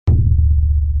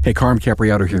Hey, Carm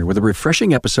Capriato here with a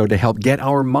refreshing episode to help get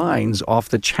our minds off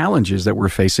the challenges that we're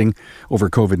facing over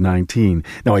COVID-19.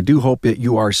 Now, I do hope that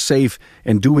you are safe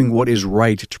and doing what is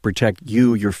right to protect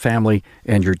you, your family,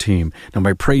 and your team. Now,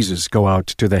 my praises go out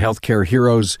to the healthcare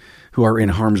heroes who are in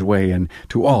harm's way and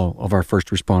to all of our first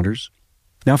responders.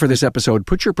 Now for this episode,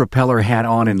 put your propeller hat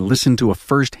on and listen to a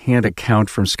first-hand account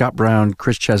from Scott Brown,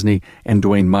 Chris Chesney, and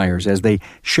Dwayne Myers as they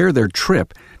share their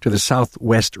trip to the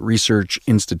Southwest Research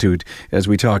Institute as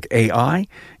we talk AI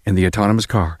and the autonomous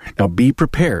car. Now be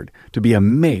prepared to be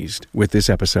amazed with this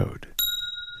episode.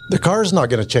 The car's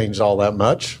not going to change all that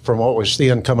much from what we're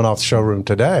seeing coming off the showroom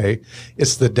today.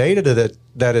 It's the data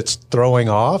that it's throwing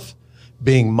off,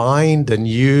 being mined and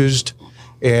used,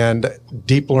 and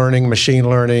deep learning, machine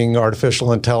learning,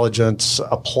 artificial intelligence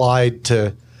applied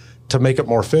to make it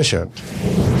more efficient.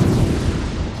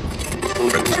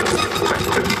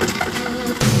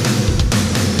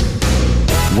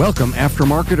 Welcome,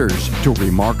 aftermarketers, to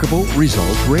Remarkable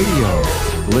Results Radio.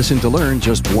 Listen to learn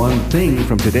just one thing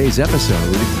from today's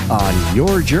episode on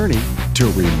your journey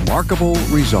to remarkable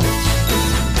results.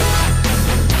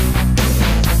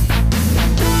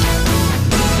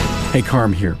 Hey,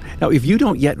 Carm here. Now, if you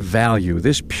don't yet value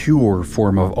this pure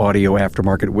form of audio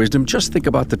aftermarket wisdom, just think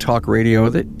about the talk radio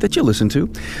that you listen to.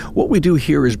 What we do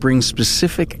here is bring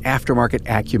specific aftermarket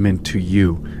acumen to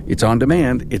you. It's on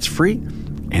demand, it's free,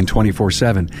 and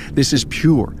 24/7. This is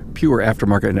pure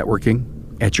aftermarket networking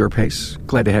at your pace.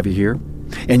 Glad to have you here.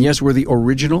 And yes, we're the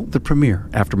original, the premier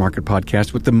aftermarket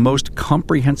podcast with the most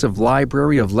comprehensive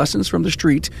library of lessons from the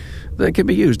street that can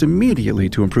be used immediately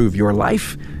to improve your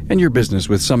life and your business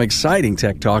with some exciting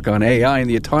tech talk on AI and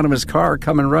the autonomous car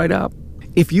coming right up.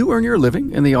 If you earn your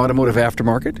living in the automotive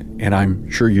aftermarket, and I'm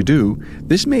sure you do,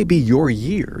 this may be your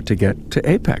year to get to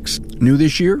Apex. New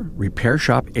this year, Repair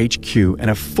Shop HQ and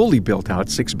a fully built-out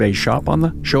 6-bay shop on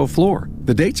the show floor.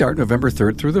 The dates are November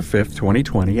 3rd through the 5th,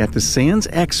 2020 at the Sands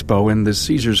Expo and the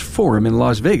Caesars Forum in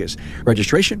Las Vegas.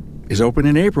 Registration is open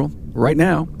in April. Right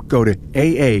now, go to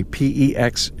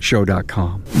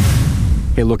aapexshow.com.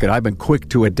 Hey, look, I've been quick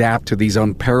to adapt to these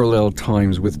unparalleled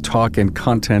times with talk and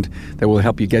content that will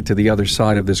help you get to the other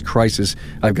side of this crisis.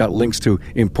 I've got links to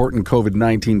important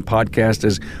COVID-19 podcasts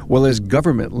as well as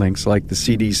government links like the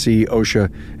CDC, OSHA,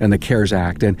 and the CARES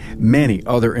Act, and many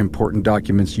other important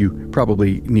documents you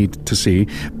probably need to see.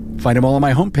 Find them all on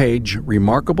my homepage,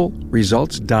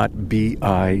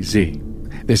 remarkableresults.biz.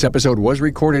 This episode was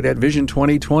recorded at Vision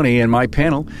 2020, and my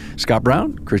panel, Scott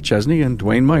Brown, Chris Chesney, and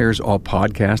Dwayne Myers, all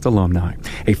podcast alumni.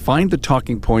 Hey, find the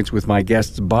talking points with my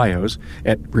guests' bios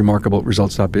at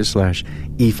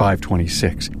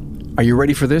remarkableresults.biz/E526. Are you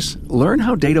ready for this? Learn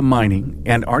how data mining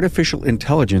and artificial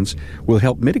intelligence will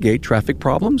help mitigate traffic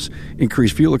problems,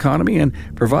 increase fuel economy, and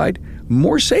provide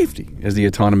more safety as the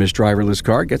autonomous driverless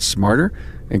car gets smarter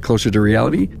and closer to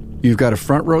reality. You've got a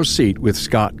front row seat with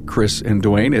Scott, Chris, and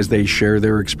Dwayne as they share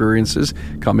their experiences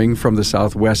coming from the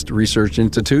Southwest Research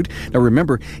Institute. Now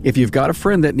remember, if you've got a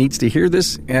friend that needs to hear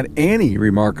this at any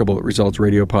Remarkable Results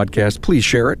Radio podcast, please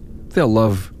share it. They'll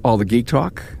love all the geek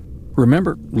talk.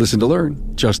 Remember, listen to learn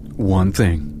just one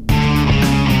thing.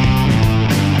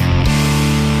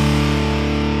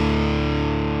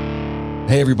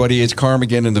 Hey, everybody, it's Carm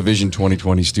again in the Vision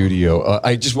 2020 studio.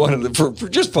 I just wanted to, for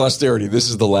just posterity, this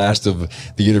is the last of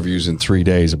the interviews in 3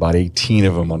 days, about 18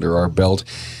 of them under our belt.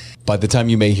 By the time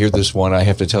you may hear this one, I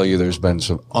have to tell you there's been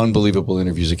some unbelievable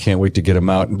interviews. I can't wait to get them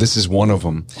out. And this is one of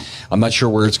them. I'm not sure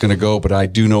where it's going to go, but I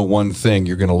do know one thing.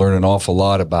 You're going to learn an awful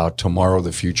lot about tomorrow,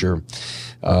 the future.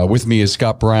 With me is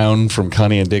Scott Brown from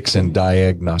Connie and Dixon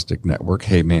Diagnostic Network.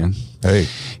 Hey, man. Hey.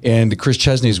 And Chris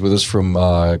Chesney is with us from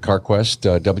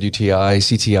CarQuest, WTI,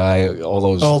 CTI, all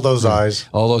those eyes.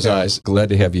 All those eyes. Glad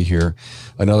to have you here.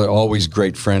 Another always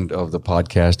great friend of the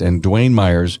podcast. And Dwayne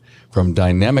Myers from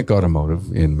Dynamic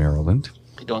Automotive in Maryland.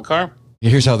 How you doing, Carm?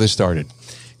 Here's how this started.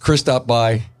 Chris stopped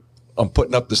by. I'm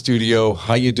putting up the studio.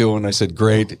 How you doing? I said,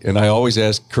 great. And I always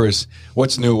ask Chris,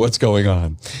 what's new? What's going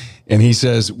on? And he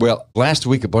says, well, last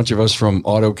week, a bunch of us from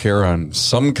AutoCare on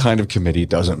some kind of committee,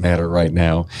 doesn't matter right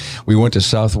now, we went to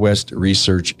Southwest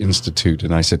Research Institute.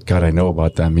 And I said, God, I know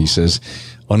about them. He says,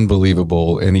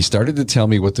 unbelievable. And he started to tell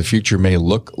me what the future may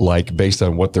look like based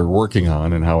on what they're working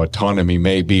on and how autonomy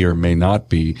may be or may not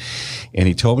be. And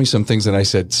he told me some things and I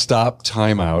said, stop,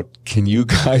 time out. Can you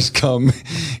guys come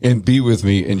and be with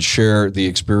me and share the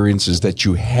experiences that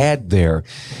you had there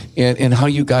and how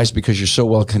you guys, because you're so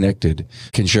well connected,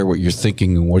 can share what you're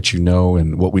thinking and what you know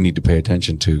and what we need to pay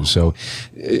attention to. So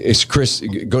it's Chris,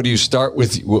 go to you. Start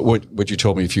with what you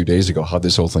told me a few days ago, how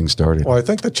this whole thing started. Well, I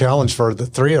think the challenge for the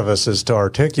three of us is to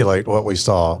articulate what we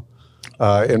saw.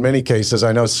 In many cases,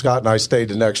 I know Scott and I stayed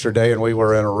an extra day, and we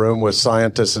were in a room with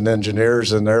scientists and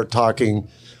engineers, and they're talking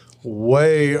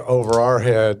way over our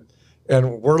head.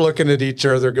 And we're looking at each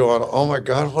other going, oh, my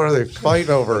God, what are they fighting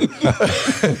over?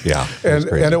 Yeah.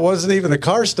 And it wasn't even the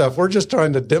car stuff. We're just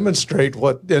trying to demonstrate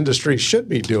what industry should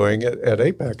be doing at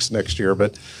Apex next year.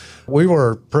 But we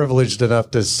were privileged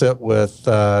enough to sit with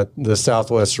the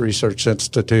Southwest Research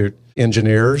Institute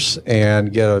engineers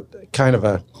and get a kind of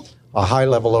a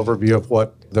high-level overview of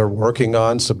what they're working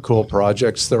on, some cool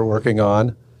projects they're working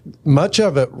on. Much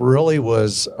of it really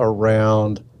was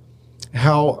around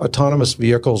how autonomous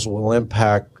vehicles will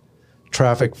impact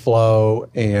traffic flow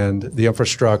and the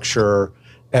infrastructure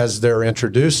as they're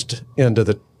introduced into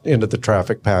the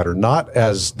traffic pattern, not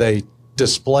as they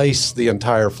displace the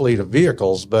entire fleet of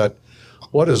vehicles, but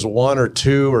what does 1 or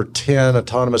 2 or 10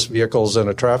 autonomous vehicles in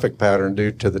a traffic pattern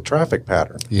do to the traffic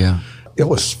pattern? Yeah. It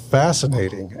was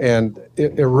fascinating. And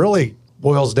it really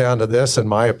boils down to this, in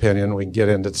my opinion. We can get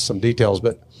into some details,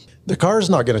 but the car's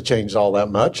not going to change all that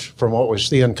much from what we're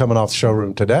seeing coming off the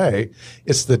showroom today.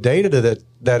 It's the data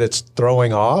that it's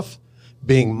throwing off,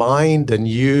 being mined and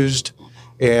used,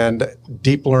 and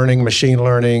deep learning, machine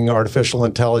learning, artificial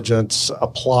intelligence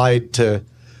applied to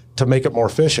make it more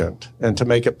efficient and to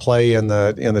make it play in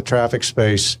the traffic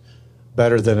space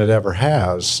better than it ever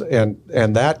has. And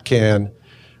that can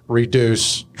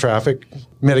reduce traffic,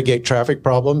 mitigate traffic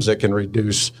problems. It can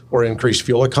reduce or increase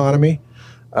fuel economy.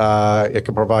 It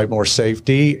can provide more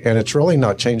safety, and it's really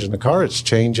not changing the car. It's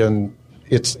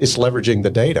leveraging the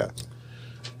data.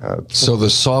 So the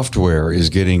software is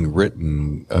getting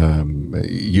written.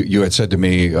 You had said to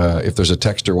me, if there's a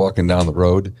texter walking down the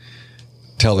road,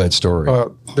 tell that story.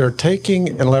 They're taking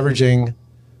and leveraging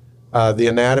the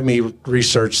anatomy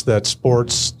research that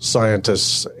sports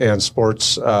scientists and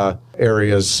sports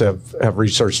areas have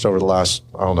researched over the last,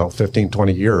 15,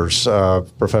 20 years.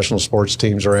 Professional sports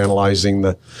teams are analyzing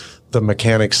the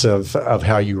mechanics of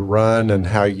how you run and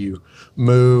how you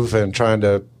move and trying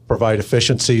to provide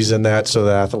efficiencies in that so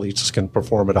that athletes can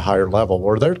perform at a higher level.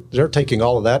 Or they're taking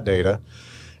all of that data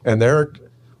and they're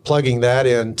plugging that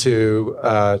into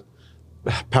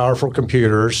powerful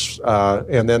computers,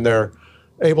 and then they're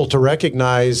able to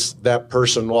recognize that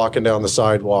person walking down the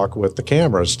sidewalk with the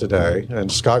cameras today.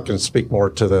 And Scott can speak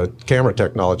more to the camera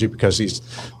technology because he's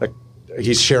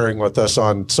sharing with us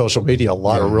on social media a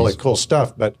lot of really cool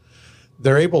stuff. But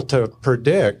they're able to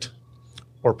predict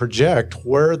or project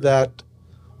where that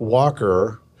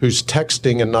walker who's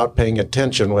texting and not paying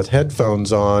attention with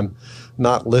headphones on,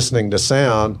 not listening to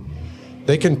sound,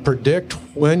 they can predict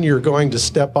when you're going to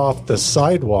step off the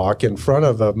sidewalk in front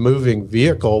of a moving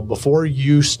vehicle before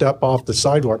you step off the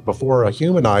sidewalk, before a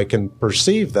human eye can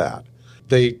perceive that.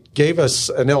 They gave us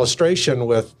an illustration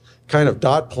with kind of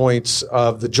dot points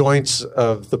of the joints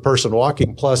of the person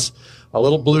walking, plus a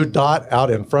little blue dot out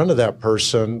in front of that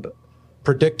person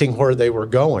predicting where they were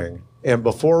going. And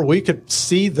before we could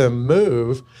see them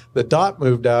move, the dot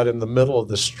moved out in the middle of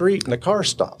the street and the car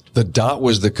stopped. The dot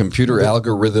was the computer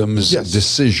algorithm's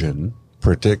decision.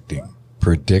 Prediction.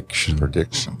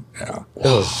 Yeah.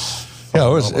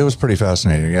 It was pretty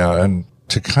fascinating. Yeah. And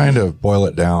to kind of boil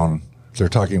it down, they're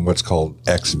talking what's called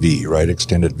XV, right?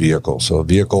 Extended vehicle. So a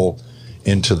vehicle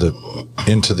into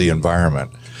the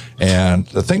environment. And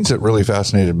the things that really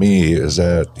fascinated me is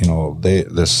that,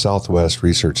 the Southwest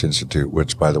Research Institute,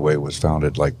 which, by the way, was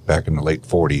founded like back in the late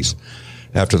 40s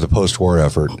after the post-war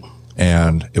effort,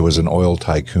 and it was an oil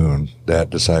tycoon that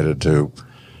decided to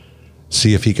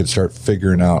see if he could start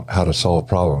figuring out how to solve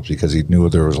problems because he knew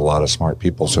there was a lot of smart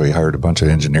people. So he hired a bunch of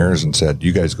engineers and said,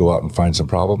 you guys go out and find some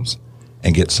problems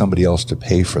and get somebody else to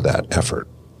pay for that effort.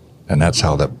 And that's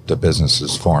how the business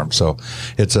is formed. So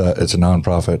it's a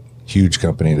nonprofit, huge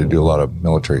company to do a lot of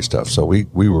military stuff. So we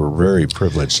were very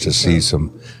privileged to see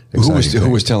some exciting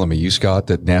Who was telling me, you, Scott,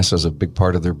 that NASA's a big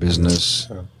part of their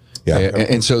business? Yeah.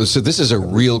 And so this is a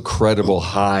real credible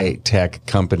high-tech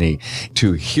company.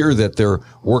 To hear that they're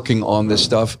working on this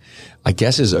stuff, I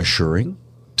guess, is assuring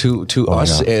to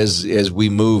us as we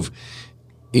move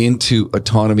into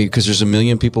autonomy, because there's 1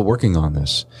 million people working on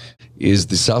this. Is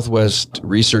the Southwest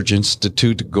Research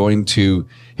Institute going to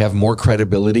have more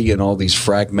credibility in all these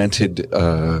fragmented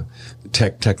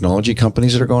technology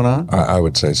companies that are going on? I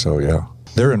would say so, yeah.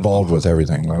 They're involved with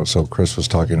everything. So Chris was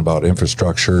talking about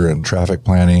infrastructure and traffic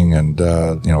planning, and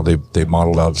they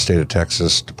modeled out the state of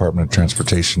Texas Department of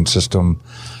Transportation system.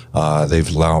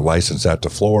 They've now licensed that to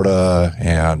Florida,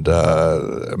 and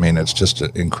it's just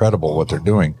incredible what they're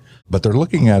doing. But they're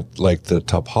looking at like the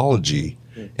topology,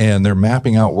 and they're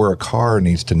mapping out where a car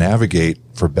needs to navigate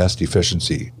for best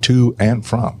efficiency to and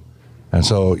from. And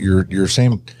so your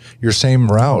same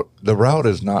route, the route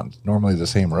is not normally the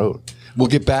same road. We'll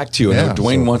get back to you. I know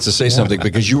Dwayne wants to say something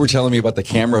because you were telling me about the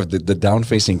camera, the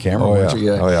down-facing camera. Oh,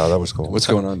 yeah, that was cool. What's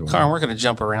going on, Dwayne? Carl, we're going to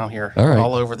jump around here all, right.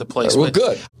 all over the place. Well,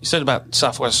 good. You said about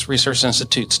Southwest Research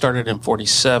Institute started in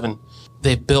 47.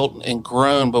 They've built and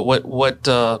grown, but what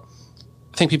I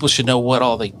think people should know what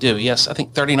all they do. Yes, I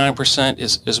think 39%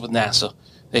 is with NASA.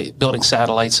 Building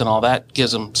satellites and all that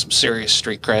gives them some serious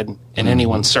street cred in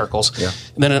anyone's circles. Yeah.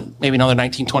 And then maybe another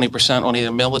 19-20% on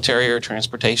either military or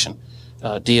transportation.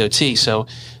 DOT, so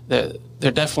they're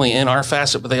definitely in our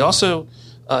facet, but they also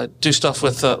do stuff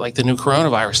with like the new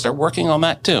coronavirus. They're working on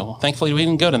that too. Thankfully, we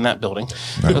didn't go to that building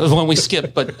when we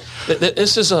skipped, but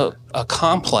this is a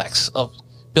complex of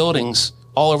buildings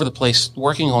all over the place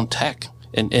working on tech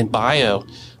and bio.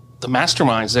 The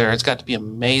masterminds there, it's got to be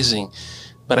amazing.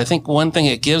 But I think one thing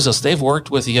it gives us, they've worked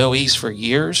with the OEs for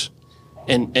years,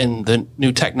 and the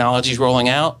new technologies rolling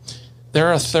out.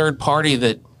 They're a third party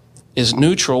that is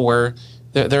neutral, where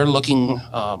they're looking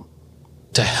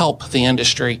to help the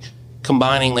industry,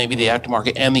 combining maybe the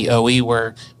aftermarket and the OE,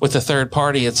 where with the third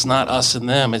party, it's not us and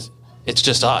them, it's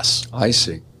just us. I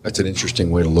see. That's an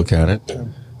interesting way to look at it.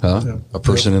 Huh? Yeah. A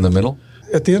person in the middle?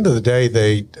 At the end of the day,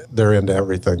 they're into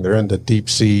everything. They're into deep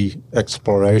sea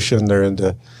exploration. They're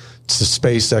into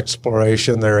space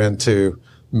exploration. They're into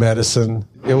medicine.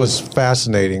 It was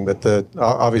fascinating, but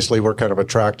obviously we're kind of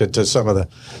attracted to some of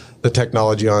the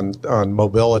technology on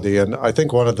mobility. And I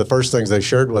think one of the first things they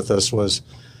shared with us was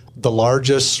the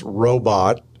largest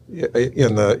robot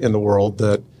in the world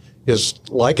that is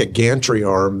like a gantry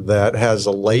arm that has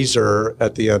a laser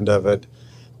at the end of it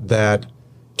that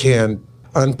can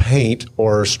unpaint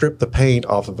or strip the paint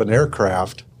off of an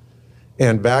aircraft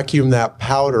and vacuum that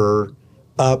powder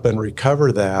up and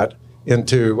recover that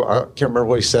into, I can't remember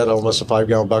what he said, almost a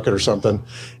 5-gallon bucket or something.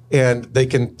 And they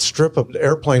can strip an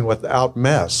airplane without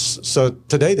mess. So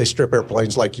today they strip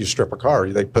airplanes like you strip a car.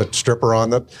 They put stripper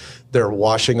on them. They're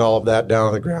washing all of that down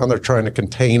on the ground. They're trying to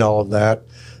contain all of that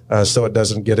so it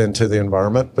doesn't get into the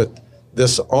environment. But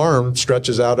this arm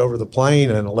stretches out over the plane,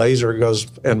 and a laser goes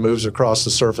and moves across the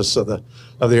surface of the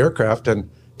aircraft and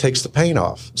takes the paint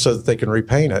off so that they can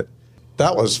repaint it.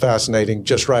 That was fascinating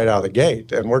just right out of the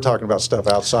gate. And we're talking about stuff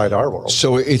outside our world.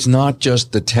 So it's not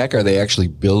just the tech. Are they actually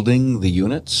building the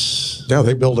units? Yeah,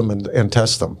 they build them and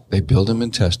test them. They build them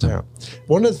and test them. Yeah.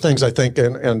 One of the things I think,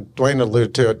 and Dwayne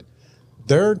alluded to it,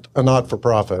 they're a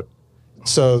not-for-profit.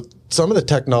 So some of the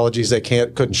technologies they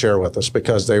couldn't share with us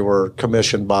because they were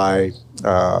commissioned by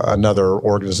another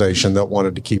organization that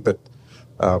wanted to keep it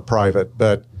private.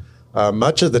 But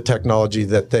much of the technology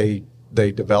that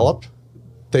they developed,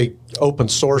 they open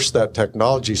source that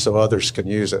technology so others can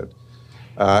use it.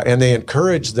 And they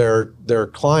encourage their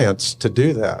clients to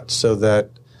do that so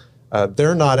that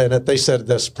they're not in it. They said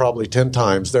this probably 10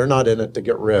 times. They're not in it to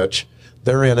get rich.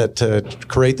 They're in it to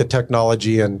create the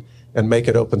technology and make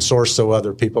it open source so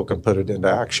other people can put it into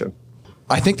action.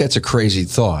 I think that's a crazy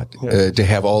thought, to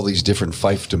have all these different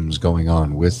fiefdoms going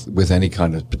on with any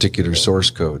kind of particular source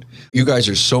code. You guys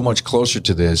are so much closer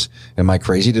to this. Am I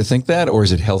crazy to think that, or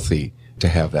is it healthy to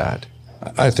have that?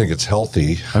 I think it's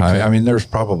healthy. Okay. I mean, there's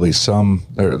probably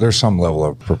there's some level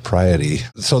of propriety.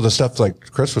 So the stuff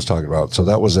like Chris was talking about, so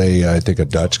that was I think a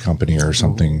Dutch company or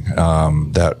something,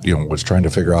 that, was trying to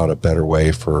figure out a better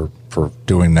way for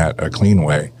doing that a clean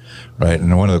way. Right.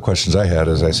 And one of the questions I had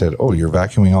is I said, oh, you're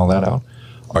vacuuming all that out?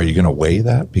 Are you going to weigh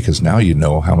that? Because now you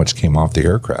know how much came off the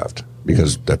aircraft,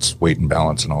 because that's weight and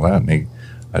balance and all that. And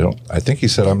I think he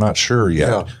said, I'm not sure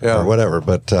yet, or whatever,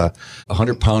 but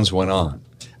 100 pounds went on.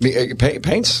 I mean,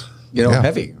 paint's,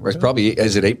 heavy. It's probably,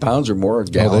 is it 8 pounds or more a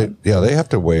gallon? They have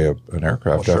to weigh an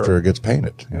aircraft after it gets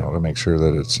painted, to make sure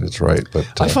that it's right.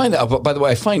 But I find that, by the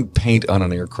way, I find paint on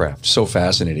an aircraft so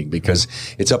fascinating because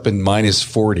it's up in minus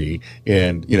 40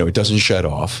 and, it doesn't shut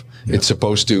off. Yeah. It's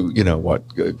supposed to,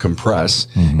 compress,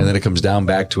 and then it comes down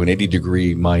back to an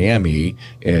 80-degree Miami,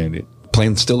 and the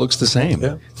plane still looks the same.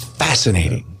 Yeah.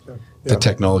 Fascinating. Yeah. The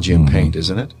technology in paint,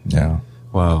 isn't it? Yeah.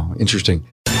 Wow. Interesting.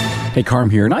 Hey, Carm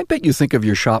here, and I bet you think of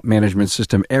your shop management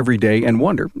system every day and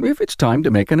wonder if it's time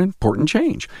to make an important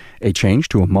change. A change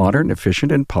to a modern, efficient,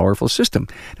 and powerful system.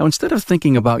 Now, instead of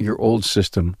thinking about your old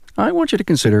system, I want you to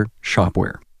consider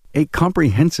Shopware, a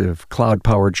comprehensive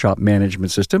cloud-powered shop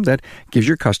management system that gives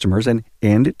your customers an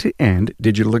end-to-end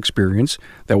digital experience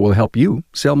that will help you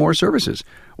sell more services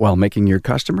while making your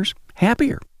customers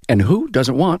happier. And who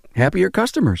doesn't want happier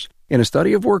customers? In a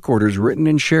study of work orders written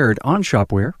and shared on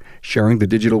Shopware, sharing the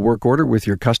digital work order with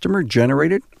your customer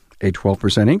generated a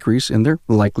 12% increase in their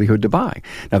likelihood to buy.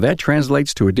 Now, that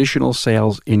translates to additional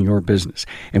sales in your business.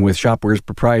 And with Shopware's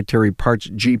proprietary Parts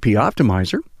GP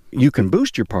Optimizer, you can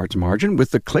boost your parts margin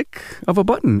with the click of a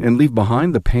button and leave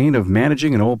behind the pain of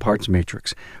managing an old parts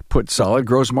matrix. Put solid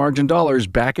gross margin dollars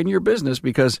back in your business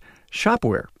because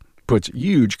Shopware puts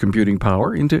huge computing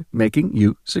power into making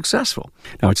you successful.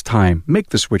 Now it's time. Make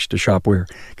the switch to Shopware.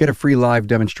 Get a free live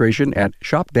demonstration at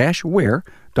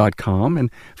shop-ware.com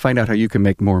and find out how you can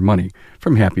make more money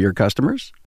from happier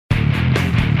customers.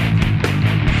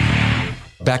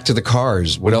 Back to the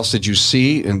cars. What else did you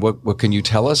see, and what can you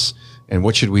tell us, and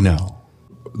what should we know?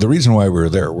 The reason why we're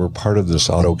there, we're part of this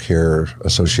Auto Care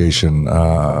Association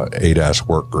ADAS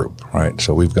work group, right?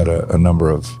 So we've got a number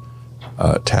of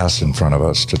tasks in front of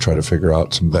us to try to figure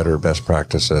out some better best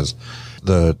practices.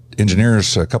 The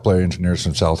engineers, a couple of engineers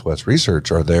from Southwest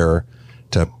Research are there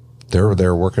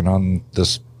they're working on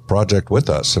this project with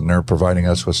us, and they're providing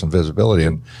us with some visibility.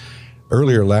 And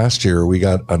earlier last year, we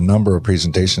got a number of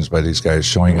presentations by these guys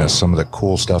showing us some of the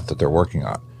cool stuff that they're working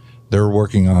on. They're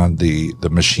working on the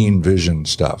machine vision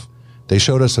stuff. They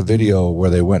showed us a video where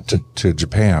they went to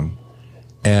Japan,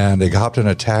 and they hopped in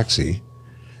a taxi,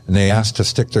 and they asked to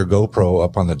stick their GoPro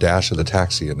up on the dash of the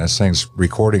taxi, and this thing's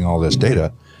recording all this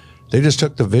data. They just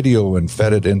took the video and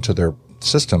fed it into their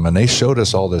system, and they showed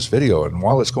us all this video. And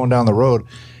while it's going down the road,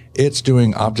 it's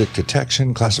doing object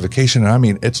detection, classification, and I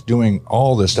mean, it's doing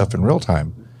all this stuff in real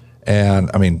time.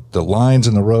 And I mean, the lines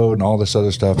in the road and all this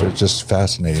other stuff, it's just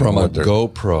fascinating. From a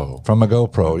GoPro. From a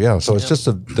GoPro, yeah. So it's just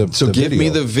So give video. me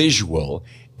the visual,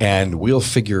 and we'll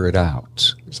figure it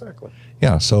out. Exactly.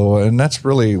 Yeah, so, and that's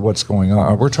really what's going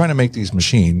on. We're trying to make these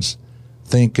machines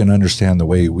think and understand the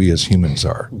way we as humans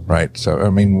are, right? So,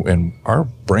 I mean, and our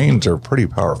brains are pretty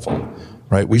powerful,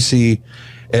 right? We see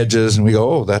edges and we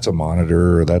go, oh, that's a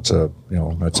monitor, or that's a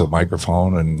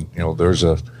microphone, and, there's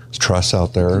a truss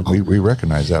out there. We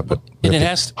recognize that, but. And it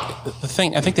has, the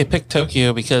thing, I think they picked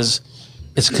Tokyo because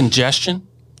it's congestion.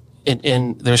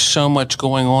 And there's so much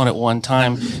going on at one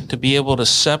time to be able to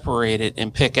separate it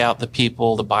and pick out the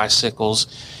people, the bicycles.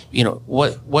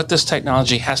 What this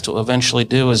technology has to eventually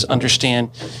do is understand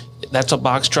that's a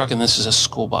box truck and this is a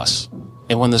school bus.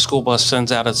 And when the school bus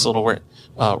sends out its little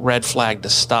red flag to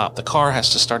stop, the car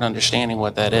has to start understanding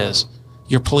what that is.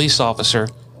 Your police officer,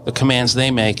 the commands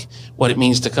they make, what it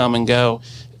means to come and go,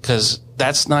 because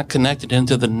that's not connected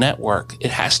into the network. It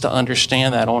has to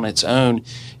understand that on its own.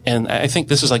 And I think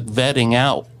this is like vetting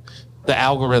out the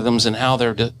algorithms and how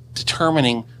they're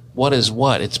determining what is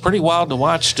what. It's pretty wild to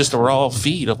watch just a raw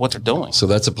feed of what they're doing. So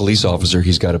that's a police officer.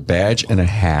 He's got a badge and a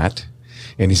hat,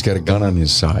 and he's got a gun on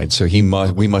his side. So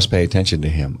we must pay attention to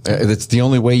him. That's the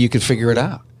only way you could figure it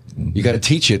out. You got to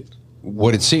teach it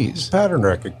what it sees. Pattern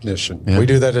recognition. Yeah. We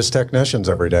do that as technicians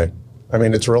every day. I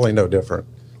mean, it's really no different.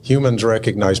 Humans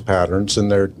recognize patterns,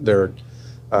 and they're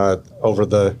over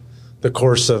the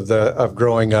course of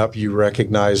growing up, you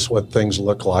recognize what things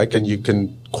look like, and you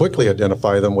can quickly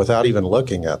identify them without even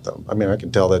looking at them. I mean, I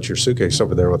can tell that's your suitcase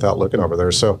over there without looking over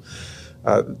there. So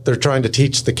they're trying to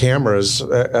teach the cameras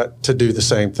to do the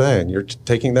same thing. You're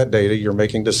taking that data, you're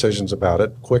making decisions about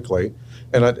it quickly,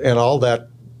 and all that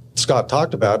Scott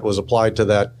talked about was applied to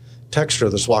that texter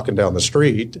that's walking down the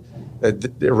street.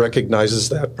 It recognizes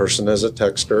that person as a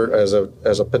texter,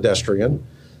 as a pedestrian.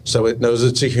 So it knows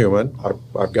it's a human.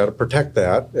 I've got to protect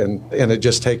that, and it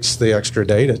just takes the extra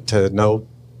data to know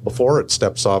before he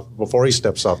steps off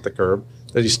the curb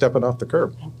that he's stepping off the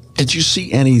curb. Did you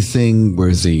see anything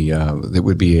where there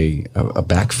would be a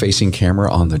back-facing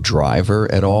camera on the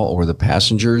driver at all, or the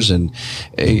passengers, and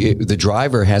the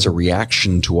driver has a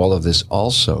reaction to all of this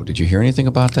also? Did you hear anything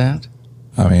about that?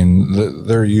 I mean,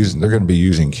 they're going to be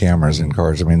using cameras in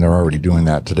cars. I mean, they're already doing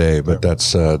that today, but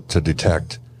that's to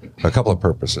detect a couple of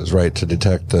purposes, right? To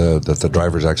detect that the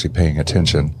driver's actually paying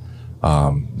attention.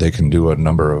 They can do a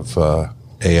number of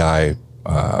AI,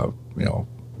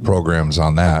 programs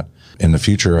on that. In the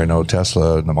future, I know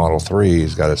Tesla in the Model 3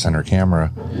 has got a center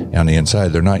camera on the inside.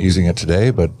 They're not using it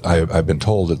today, but I've been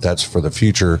told that that's for the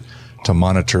future to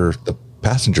monitor the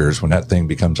passengers when that thing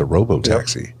becomes a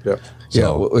robo-taxi. Yep.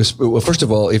 So, well, first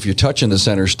of all, if you're touching the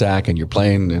center stack and you're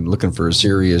playing and looking for a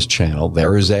serious channel,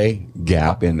 there is a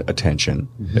gap in attention,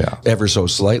 ever so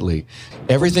slightly.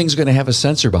 Everything's going to have a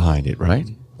sensor behind it, right?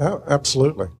 Oh,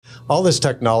 absolutely. All this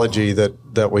technology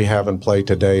that we have in play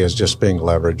today is just being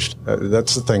leveraged.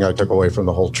 That's the thing I took away from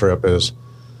the whole trip is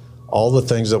all the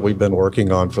things that we've been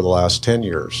working on for the last 10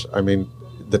 years. I mean,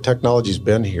 the technology's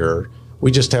been here. We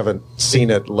just haven't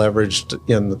seen it leveraged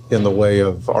in the way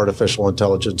of artificial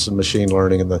intelligence and machine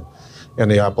learning and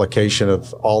the application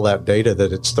of all that data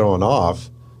that it's throwing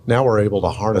off now we're able to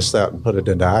harness that and put it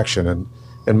into action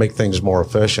and make things more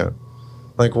efficient.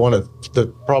 I think one of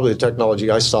probably the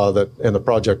technology I saw that, and the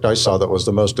project I saw that was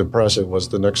the most impressive was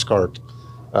the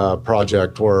NextCart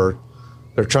project, where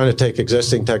they're trying to take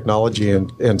existing technology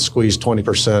and squeeze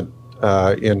 20%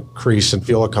 increase in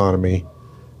fuel economy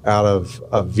out of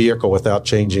a vehicle without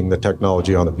changing the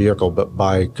technology on the vehicle, but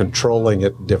by controlling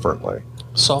it differently.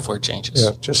 Software changes.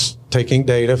 Yeah, just taking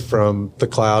data from the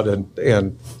cloud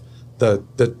and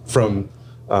from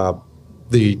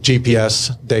the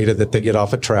GPS data that they get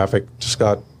off of traffic.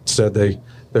 Scott said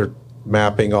they're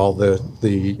mapping all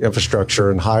the infrastructure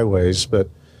and highways, but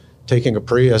taking a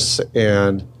Prius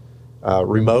and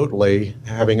remotely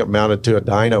having it mounted to a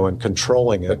dyno and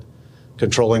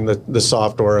controlling the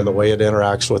software and the way it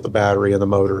interacts with the battery and the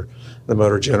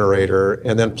motor generator,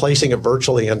 and then placing it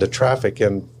virtually into traffic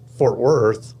in Fort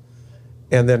Worth,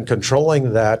 and then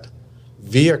controlling that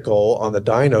vehicle on the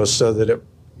dyno so that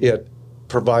it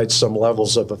provides some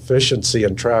levels of efficiency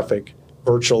in traffic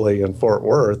virtually in Fort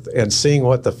Worth, and seeing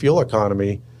what the fuel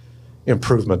economy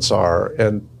improvements are.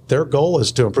 And their goal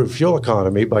is to improve fuel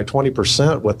economy by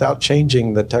 20% without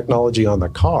changing the technology on the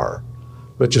car,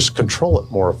 but just control it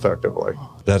more effectively.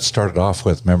 That started off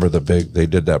with, remember they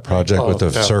did that project with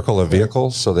the circle of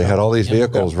vehicles? So they had all these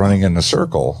vehicles running in the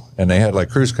circle, and they had like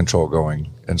cruise control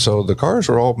going. And so the cars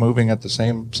were all moving at the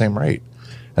same rate.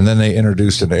 And then they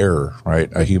introduced an error, right?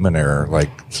 A human error, like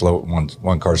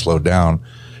one car slowed down,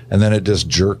 and then it just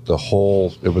jerked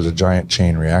it was a giant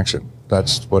chain reaction.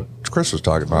 That's what Chris was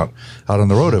talking about out on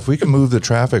the road. If we can move the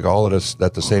traffic all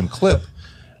at the same clip,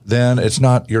 then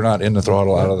you're not in the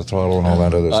throttle, out of the throttle, and all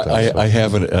that other stuff. I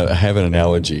have an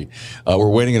analogy. We're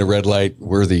waiting at a red light.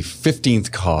 We're the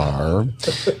 15th car.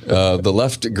 The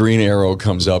left green arrow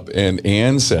comes up, and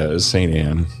Ann says, St.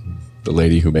 Ann, the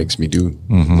lady who makes me do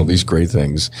all these great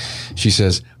things, she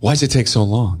says, "Why does it take so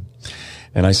long?"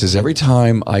 And I says, every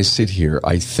time I sit here,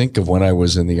 I think of when I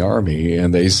was in the Army,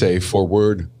 and they say,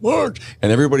 "Forward, march,"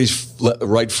 and everybody's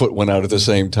right foot went out at the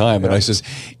same time. And I says,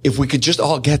 if we could just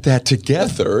all get that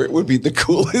together, it would be the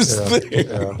coolest thing.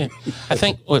 Yeah. I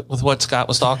think with what Scott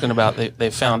was talking about, they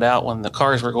found out when the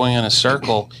cars were going in a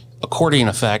circle, accordion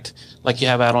effect, like you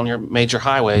have out on your major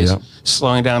highways,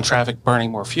 slowing down traffic,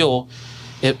 burning more fuel.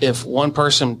 If one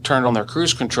person turned on their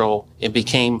cruise control, it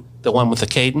became the one with the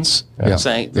cadence,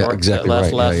 saying exactly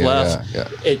left, right. left. Yeah.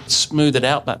 It smoothed it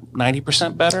out about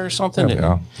 90% better or something.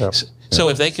 So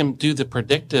if they can do the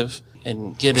predictive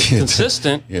and get it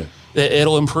consistent,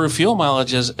 it'll improve fuel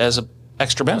mileage as an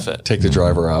extra benefit. Take the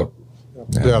driver out.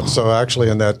 Yeah. So actually,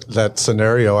 in that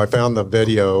scenario, I found the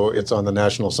video. It's on the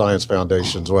National Science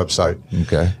Foundation's website.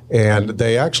 Okay. And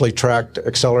they actually tracked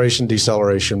acceleration,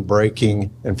 deceleration,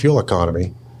 braking, and fuel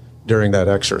economy during that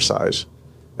exercise.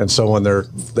 And so when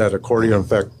that accordion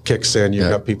effect kicks in, you've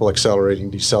got people accelerating,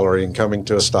 decelerating, coming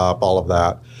to a stop, all of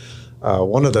that.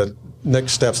 One of the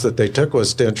next steps that they took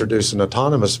was to introduce an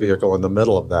autonomous vehicle in the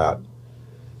middle of that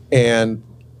and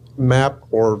map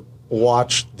or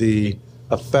watch the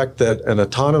effect that an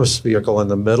autonomous vehicle in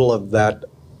the middle of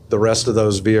the rest of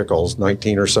those vehicles,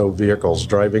 19 or so vehicles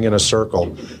driving in a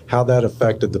circle, how that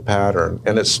affected the pattern.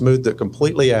 And it smoothed it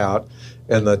completely out,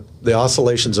 and the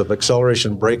oscillations of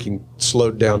acceleration braking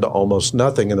slowed down to almost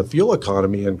nothing, and the fuel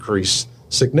economy increased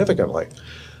significantly.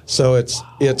 So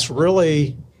it's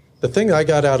really, the thing I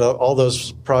got out of all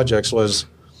those projects was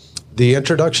the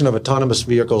introduction of autonomous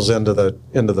vehicles into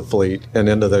the fleet and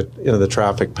into the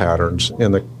traffic patterns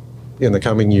in the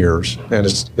coming years, and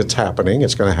it's happening.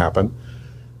 It's going to happen.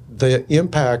 The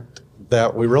impact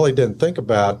that we really didn't think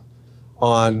about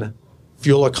on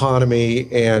fuel economy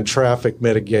and traffic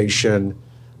mitigation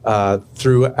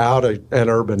throughout an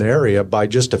urban area by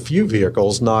just a few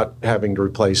vehicles not having to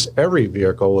replace every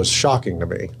vehicle was shocking to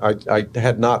me. I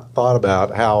had not thought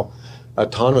about how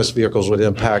autonomous vehicles would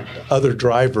impact other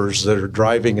drivers that are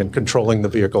driving and controlling the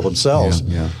vehicle themselves.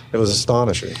 It was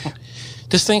astonishing.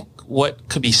 Just think what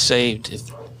could be saved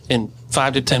in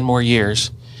 5 to 10 more years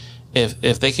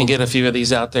if they can get a few of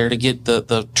these out there to get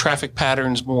the traffic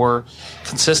patterns more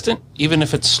consistent, even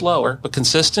if it's slower, but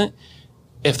consistent,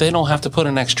 if they don't have to put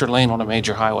an extra lane on a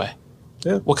major highway.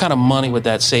 Yeah. What kind of money would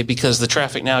that save? Because the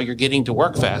traffic now, you're getting to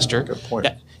work faster. Good point.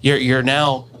 You're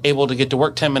now able to get to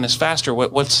work 10 minutes faster.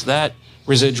 What's that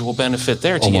residual benefit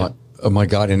there to you? Oh my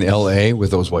God! In L.A.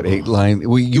 with those 8 lines?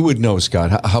 Well, you would know,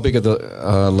 Scott. How big are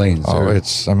the lanes? Oh,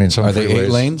 some are they freeways, 8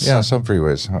 lanes? Yeah, some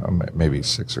freeways, maybe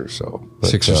 6 or so. But,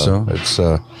 6 or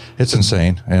so. It's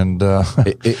insane, and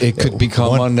it could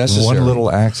become unnecessary. One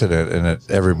little accident, and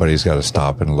everybody's got to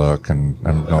stop and look. And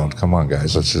I'm going, come on,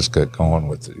 guys, let's just get going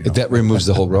with it. That removes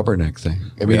the whole rubberneck thing.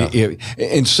 I mean,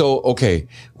 and so okay,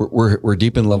 we're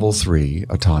deep in level 3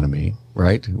 autonomy.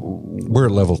 Right, we're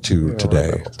at level 2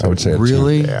 today. I would say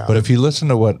really, but if you listen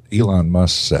to what Elon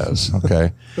Musk says,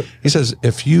 okay, he says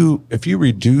if you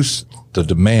reduce the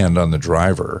demand on the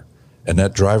driver, and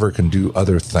that driver can do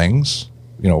other things,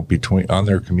 between on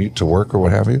their commute to work or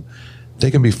what have you, they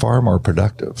can be far more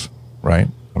productive. Right?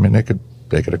 I mean, they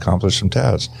could accomplish some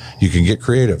tasks. You can get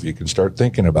creative. You can start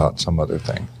thinking about some other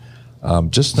thing.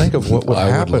 Just think of what would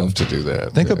happen. I would love to do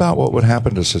that. Think about what would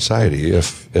happen to society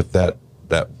if that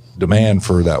demand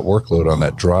for that workload on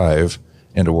that drive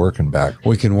into work and back.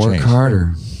 We can work changed.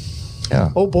 harder. Yeah.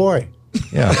 Oh boy.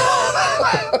 Yeah.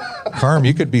 Carm,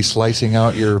 you could be slicing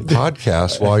out your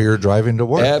podcast while you're driving to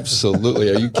work. Absolutely.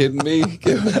 Are you kidding me?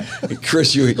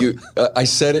 Chris, I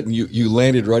said it and you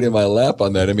landed right in my lap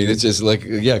on that. I mean, it's just like,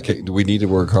 we need to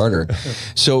work harder.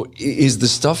 So is the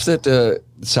stuff that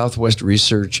Southwest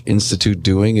Research Institute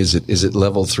doing, is it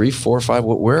level 3, 4, 5?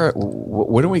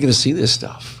 When are we going to see this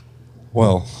stuff?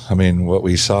 Well, I mean, what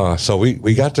we saw. So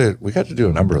we got to do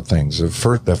a number of things.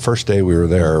 The first day we were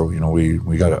there,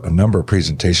 we got a number of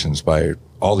presentations by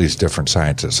all these different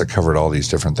scientists that covered all these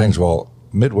different things. Well,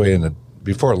 midway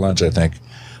before lunch, I think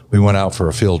we went out for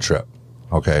a field trip.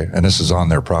 Okay, and this is on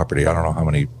their property. I don't know how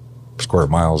many square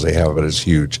miles they have, but it's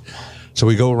huge. So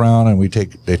we go around and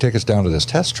they take us down to this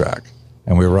test track,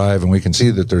 and we arrive and we can see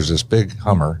that there's this big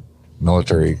Hummer,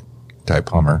 military type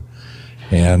Hummer.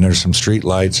 And there's some street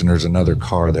lights, and there's another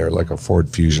car there, like a Ford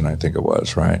Fusion, I think it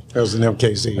was, right? That was an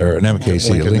MKZ. Or an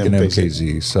MKZ, a Lincoln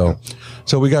MKZ.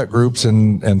 So we got groups,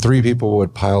 and 3 people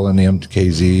would pile in the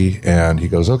MKZ, and he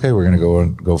goes, okay, we're going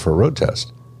to go for a road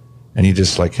test. And he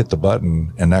just hit the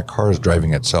button, and that car is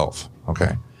driving itself,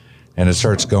 okay? And it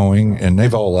starts going, and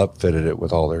they've all upfitted it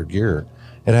with all their gear.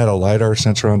 It had a LiDAR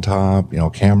sensor on top,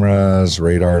 cameras,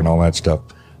 radar, and all that stuff.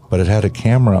 But it had a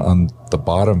camera on the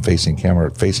bottom camera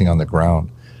facing on the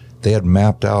ground. They had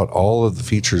mapped out all of the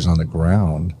features on the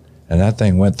ground, and that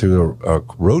thing went through a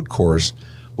road course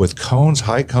with cones,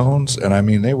 high cones, and I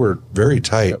mean, they were very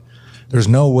tight. There's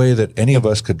no way that any of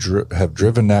us could have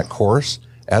driven that course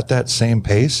at that same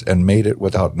pace and made it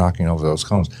without knocking over those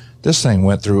cones. This thing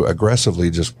went through aggressively,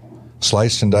 just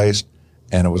sliced and diced,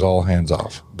 and it was all hands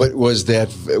off. But was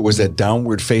that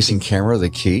downward facing camera the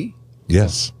key?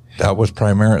 Yes. That was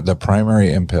the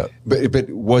primary input. But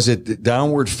was it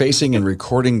downward facing and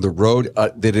recording the road?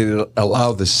 Did it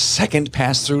allow the second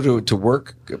pass through to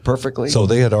work perfectly? So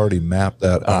they had already mapped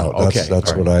that out. Okay,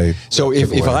 that's what I. So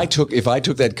if I took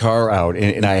that car out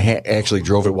and I actually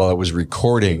drove it while I was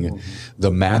recording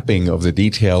the mapping of the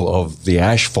detail of the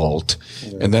asphalt,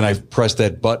 and then I pressed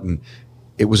that button,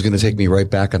 it was going to take me right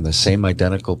back on the same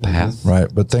identical path. Right.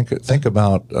 But think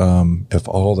about if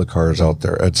all the cars out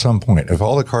there at some point, if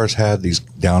all the cars had these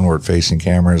downward facing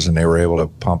cameras and they were able to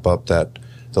pump up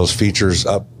those features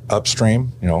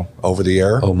upstream, over the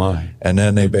air. Oh my. And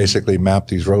then they basically mapped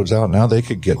these roads out. Now they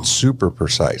could get super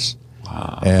precise.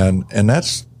 Wow. And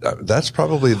that's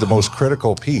probably the most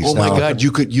critical piece. Oh my God.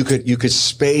 You could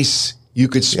space.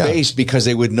 Because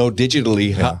they would know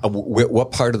digitally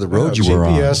what part of the road you were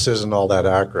on. GPS isn't all that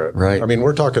accurate. Right. I mean,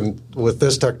 we're talking with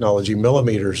this technology,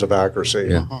 millimeters of accuracy.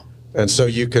 Yeah. And so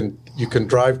you can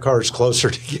drive cars closer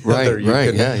together.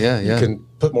 Right. You can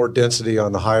put more density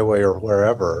on the highway or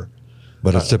wherever.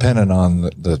 But it's dependent on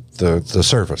the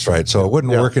surface, right? So it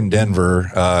wouldn't work in Denver,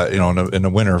 in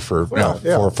the winter for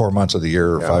 4 months of the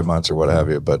year or 5 months or what have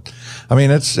you. But I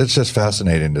mean, it's just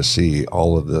fascinating to see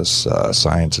all of this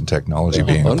science and technology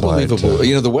being applied.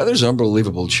 Unbelievable. The weather's an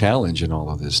unbelievable challenge in all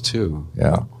of this too.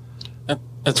 Yeah.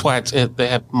 That's why they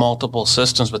have multiple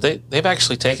systems, but they've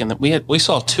actually taken we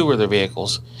saw 2 of their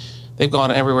vehicles. They've gone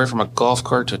everywhere from a golf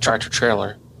cart to a tractor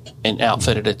trailer and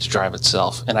outfitted it to drive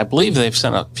itself. And I believe they've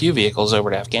sent a few vehicles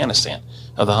over to Afghanistan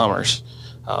of the Hummers.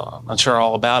 I'm not sure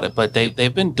all about it, but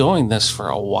they've been doing this for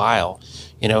a while,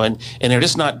 and they're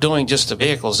just not doing just the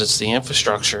vehicles, it's the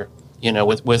infrastructure,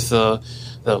 with the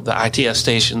ITS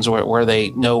stations where they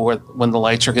know when the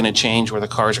lights are going to change, where the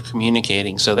cars are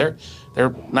communicating. So they're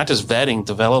not just vetting,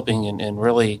 developing, and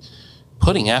really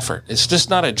putting effort. It's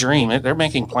just not a dream. They're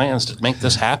making plans to make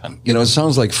this happen. It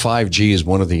sounds like 5G is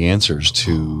one of the answers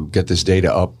to get this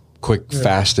data up quick,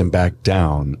 fast, and back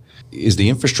down. Is the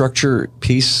infrastructure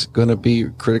piece going to be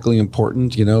critically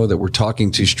important? That we're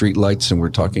talking to street lights and we're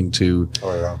talking to.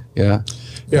 Oh yeah.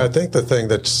 Yeah, I think the thing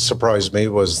that surprised me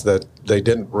was that they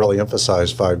didn't really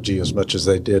emphasize 5G as much as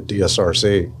they did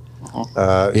DSRC.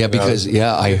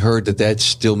 I heard that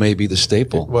still may be the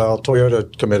staple. Well,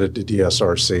 Toyota committed to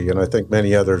DSRC, and I think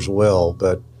many others will.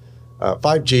 But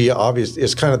 5G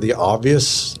is kind of the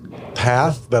obvious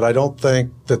path, but I don't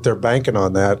think that they're banking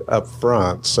on that up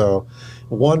front. So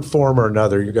one form or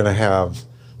another, you're going to have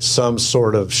some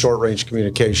sort of short-range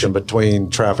communication between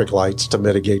traffic lights to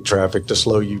mitigate traffic, to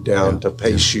slow you down, to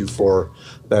pace you for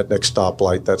that next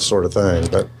stoplight, that sort of thing.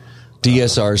 But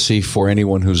DSRC, for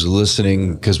anyone who's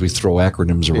listening, because we throw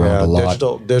acronyms around a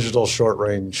lot. Digital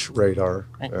short-range radar.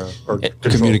 Or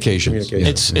communication.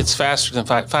 It's faster than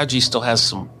 5G. Still has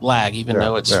some lag, even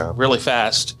though it's really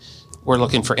fast. We're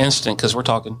looking for instant because we're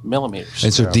talking millimeters.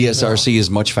 And so DSRC is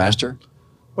much faster?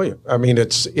 Well, yeah. I mean,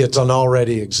 it's an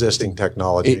already existing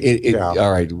technology.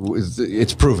 All right.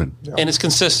 It's proven. Yeah. And it's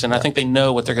consistent. I think they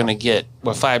know what they're going to get.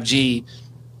 With 5G,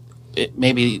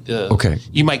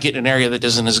 you might get in an area that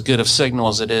isn't as good of signal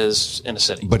as it is in a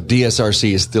city. But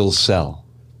DSRC is still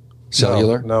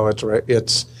cellular? No, it's right.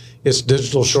 It's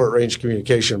digital short-range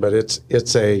communication, but it's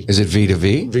a... Is it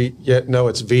V2V?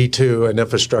 It's V2, an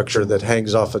infrastructure that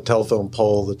hangs off a telephone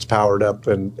pole that's powered up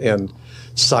and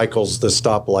cycles the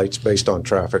stoplights based on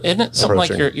traffic. Isn't it something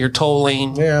like your toll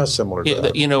lane? Yeah, similar to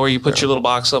that. Where you put your little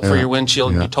box up for your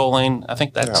windshield and your toll lane? I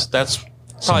think that's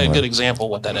probably a good example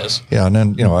of what that is. Yeah, and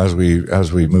then, as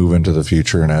we move into the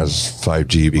future and as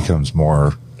 5G becomes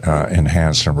more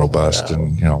enhanced and robust,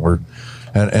 and, we're...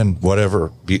 And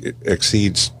whatever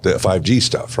exceeds the 5G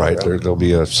stuff, right? There'll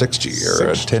be a 6G or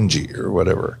a 10G or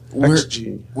whatever.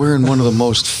 We're in one of the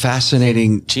most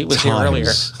fascinating G was here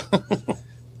earlier.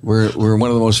 We're in one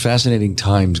of the most fascinating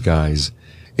times, guys.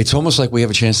 It's almost like we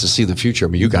have a chance to see the future. I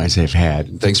mean, you guys have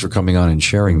had. Thanks for coming on and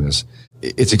sharing this.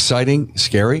 It's exciting,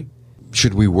 scary.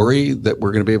 Should we worry that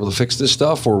we're going to be able to fix this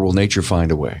stuff, or will nature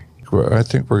find a way? I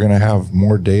think we're going to have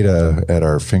more data at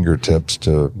our fingertips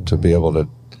to be able to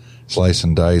slice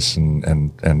and dice and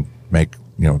make,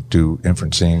 do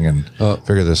inferencing and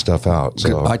figure this stuff out.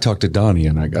 So I talked to Donnie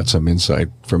and I got some insight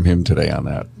from him today on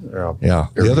that. Yeah.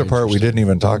 The other part we didn't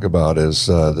even talk about is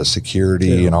the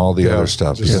security and all the other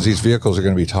stuff, because these vehicles are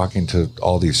going to be talking to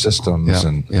all these systems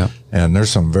and there's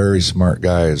some very smart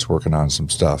guys working on some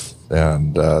stuff,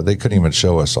 and they couldn't even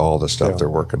show us all the stuff they're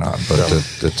working on, but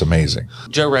it's amazing.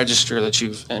 Joe Register, that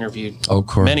you've interviewed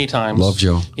many times. Love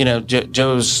Joe.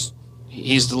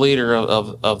 He's the leader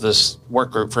of this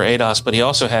work group for ADAS, but he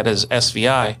also had his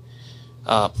SVI,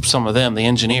 some of them, the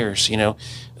engineers.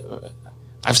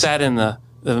 I've sat in the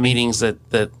meetings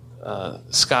that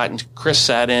Scott and Chris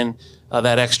sat in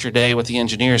that extra day with the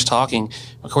engineers talking.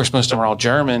 Of course, most of them are all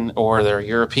German or they're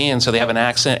European, so they have an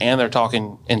accent and they're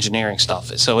talking engineering stuff.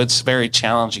 So it's very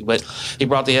challenging. But he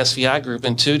brought the SVI group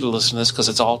in too to listen to this because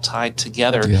it's all tied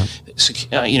together.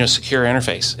 Secure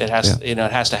interface. It has, it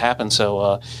has to happen.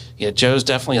 So, Joe's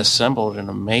definitely assembled an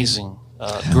amazing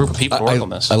group of people to work on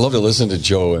this. I love to listen to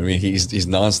Joe. I mean, he's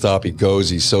nonstop. He goes.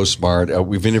 He's so smart.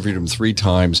 We've interviewed him 3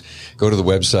 times. Go to the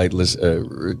website.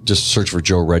 Just search for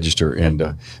Joe Register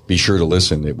and be sure to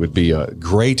listen. It would be a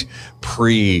great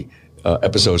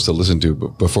episodes to listen to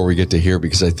before we get to here,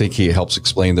 because I think he helps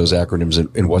explain those acronyms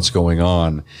and what's going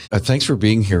on. Thanks for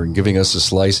being here and giving us a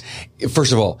slice.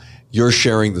 First of all, you're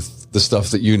sharing the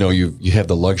stuff that you have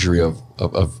the luxury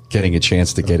of getting a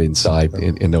chance to get inside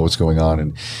and know what's going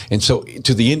on. And so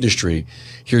to the industry,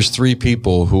 here's 3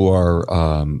 people who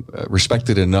are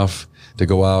respected enough to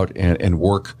go out and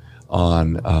work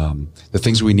on the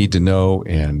things we need to know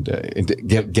and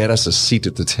get us a seat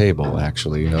at the table,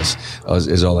 actually, as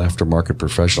all aftermarket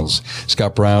professionals.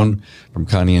 Scott Brown from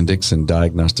Connie and Dixon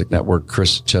Diagnostic Network,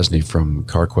 Chris Chesney from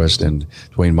CarQuest, and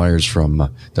Dwayne Myers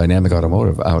from Dynamic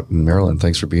Automotive out in Maryland.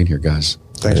 Thanks for being here, guys.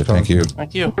 Thank you.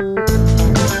 Thank you.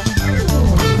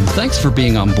 Thanks for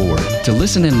being on board to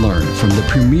listen and learn from the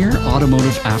premier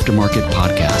automotive aftermarket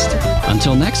podcast.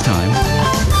 Until next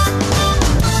time.